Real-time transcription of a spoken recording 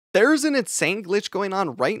There's an insane glitch going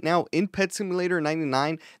on right now in Pet Simulator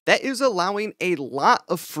 99 that is allowing a lot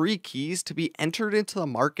of free keys to be entered into the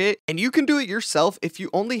market, and you can do it yourself if you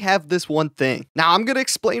only have this one thing. Now, I'm going to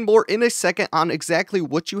explain more in a second on exactly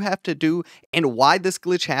what you have to do and why this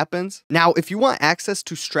glitch happens. Now, if you want access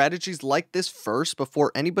to strategies like this first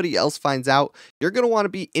before anybody else finds out, you're going to want to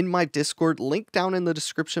be in my Discord, link down in the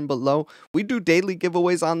description below. We do daily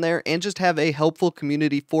giveaways on there and just have a helpful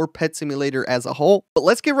community for Pet Simulator as a whole. But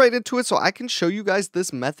let's get right into it so I can show you guys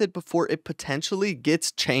this method before it potentially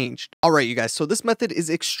gets changed. Alright you guys, so this method is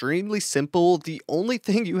extremely simple. The only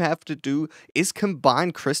thing you have to do is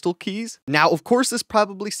combine crystal keys. Now of course this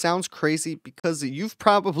probably sounds crazy because you've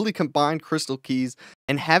probably combined crystal keys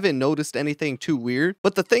and haven't noticed anything too weird.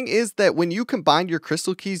 But the thing is that when you combine your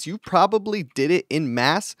crystal keys, you probably did it in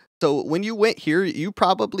mass. So when you went here, you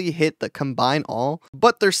probably hit the combine all,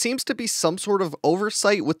 but there seems to be some sort of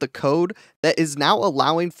oversight with the code that is now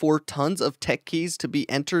allowing for tons of tech keys to be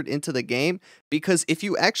entered into the game, because if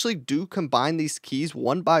you actually do combine these keys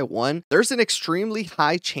one by one, there's an extremely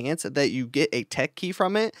high chance that you get a tech key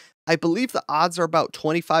from it. I believe the odds are about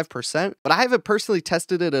 25%, but I haven't personally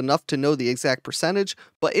tested it enough to know the exact percentage,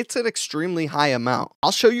 but it's an extremely high amount.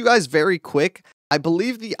 I'll show you guys very quick. I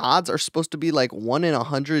believe the odds are supposed to be like 1 in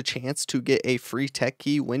 100 chance to get a free tech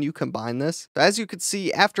key when you combine this. So as you can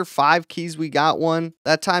see, after 5 keys, we got one.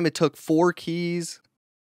 That time it took 4 keys.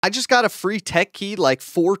 I just got a free tech key like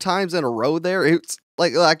 4 times in a row there. It's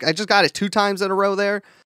like I just got it 2 times in a row there.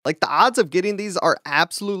 Like the odds of getting these are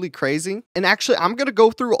absolutely crazy. And actually, I'm going to go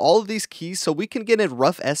through all of these keys so we can get a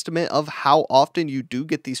rough estimate of how often you do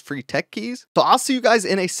get these free tech keys. So I'll see you guys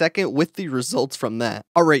in a second with the results from that.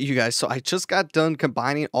 All right, you guys. So I just got done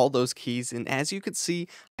combining all those keys. And as you can see,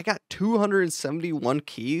 I got 271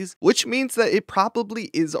 keys, which means that it probably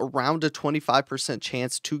is around a 25%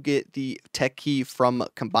 chance to get the tech key from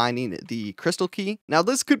combining the crystal key. Now,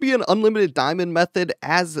 this could be an unlimited diamond method,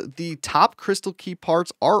 as the top crystal key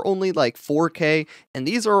parts are only like 4K and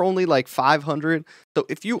these are only like 500. So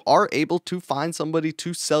if you are able to find somebody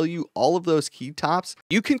to sell you all of those key tops,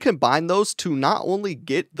 you can combine those to not only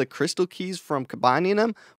get the crystal keys from combining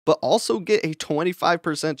them, but also get a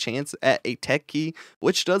 25% chance at a tech key,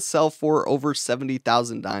 which does sell for over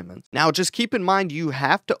 70,000 diamonds. Now, just keep in mind, you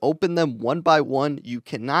have to open them one by one. You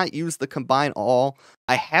cannot use the combine all.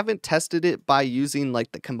 I haven't tested it by using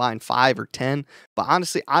like the combine 5 or 10, but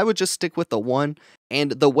honestly, I would just stick with the 1.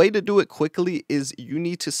 And the way to do it quickly is you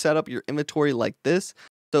need to set up your inventory like this.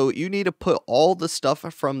 So you need to put all the stuff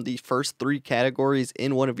from the first 3 categories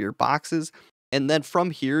in one of your boxes. And then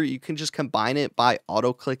from here, you can just combine it by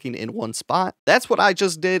auto-clicking in one spot. That's what I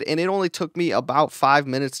just did, and it only took me about 5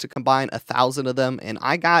 minutes to combine 1,000 of them, and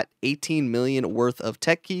I got 18 million worth of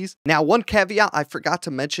tech keys. Now, one caveat I forgot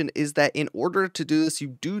to mention is that in order to do this, you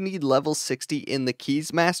do need level 60 in the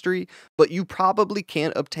keys mastery, but you probably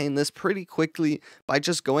can obtain this pretty quickly by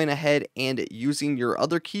just going ahead and using your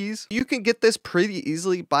other keys. You can get this pretty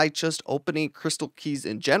easily by just opening crystal keys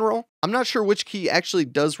in general. I'm not sure which key actually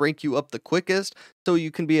does rank you up the quickest, so you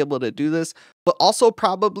can be able to do this, but also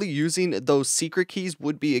probably using those secret keys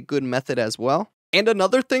would be a good method as well. And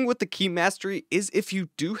another thing with the key mastery is if you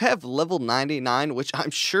do have level 99, which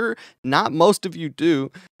I'm sure not most of you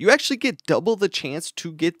do, you actually get double the chance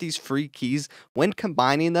to get these free keys when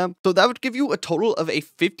combining them. So that would give you a total of a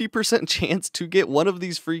 50% chance to get one of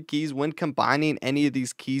these free keys when combining any of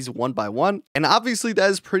these keys one by one. And obviously that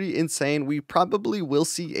is pretty insane. We probably will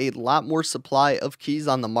see a lot more supply of keys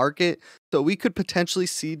on the market, so we could potentially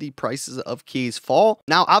see the prices of keys fall.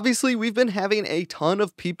 Now, obviously, we've been having a ton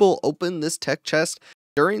of people open this tech chest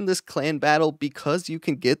during this clan battle because you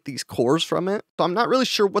can get these cores from it. So I'm not really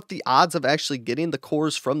sure what the odds of actually getting the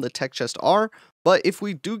cores from the tech chest are, but if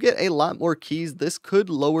we do get a lot more keys, this could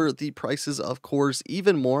lower the prices of cores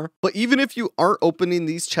even more. But even if you aren't opening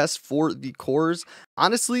these chests for the cores,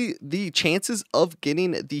 honestly, the chances of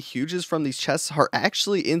getting the huges from these chests are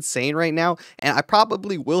actually insane right now, and I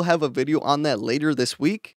probably will have a video on that later this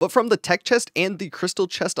week. But from the tech chest and the crystal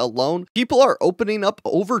chest alone, people are opening up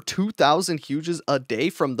over 2,000 huges a day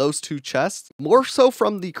from those 2 chests. More so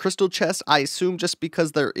from the crystal chest, I assume, just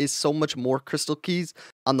because there is so much more crystal keys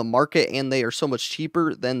on the market and they are so much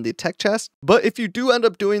cheaper than the tech chest. But if you do end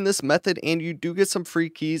up doing this method and you do get some free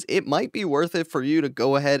keys, it might be worth it for you to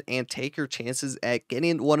go ahead and take your chances at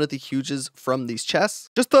getting one of the huges from these chests.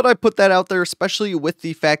 Just thought I'd put that out there, especially with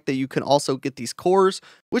the fact that you can also get these cores,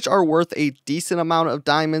 which are worth a decent amount of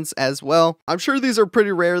diamonds as well. I'm sure these are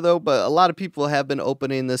pretty rare though, but a lot of people have been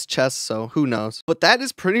opening this chest, so who knows. But that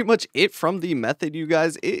is pretty much it from the method, you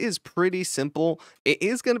guys. It is pretty simple. It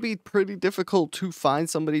is going to be pretty difficult to find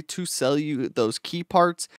somebody to sell you those key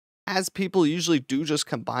parts, as people usually do just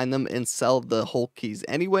combine them and sell the whole keys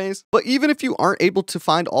anyways. But even if you aren't able to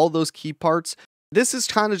find all those key parts, this is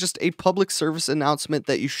kind of just a public service announcement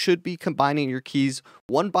that you should be combining your keys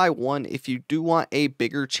one by one if you do want a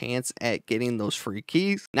bigger chance at getting those free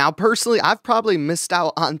keys. Now, personally, I've probably missed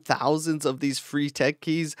out on thousands of these free tech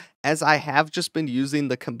keys, as I have just been using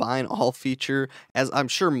the combine all feature, as I'm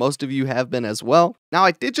sure most of you have been as well. Now,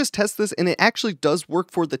 I did just test this and it actually does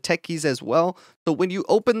work for the tech keys as well. So when you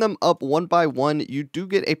open them up one by one, you do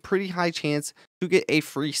get a pretty high chance to get a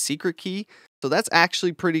free secret key. So that's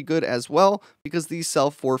actually pretty good as well, because these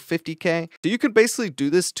sell for 50k. So you can basically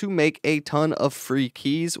do this to make a ton of free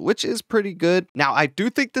keys, which is pretty good. Now, I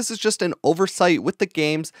do think this is just an oversight with the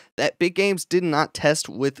games that big games did not test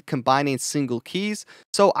with combining single keys.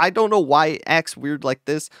 So I don't know why it acts weird like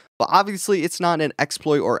this, but obviously it's not an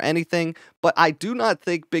exploit or anything. But I do not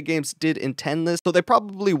think big games did intend this, so they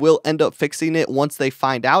probably will end up fixing it once they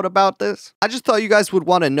find out about this. I just thought you guys would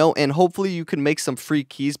want to know, and hopefully you can make some free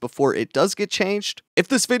keys before it does get changed. If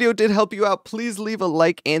this video did help you out, please leave a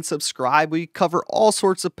like and subscribe. We cover all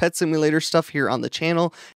sorts of Pet Simulator stuff here on the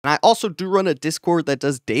channel, and I also do run a Discord that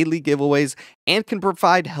does daily giveaways and can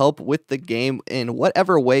provide help with the game in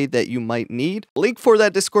whatever way that you might need. Link for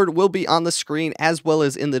that Discord will be on the screen as well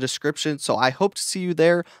as in the description, so I hope to see you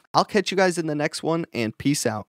there. I'll catch you guys in the next one, and peace out.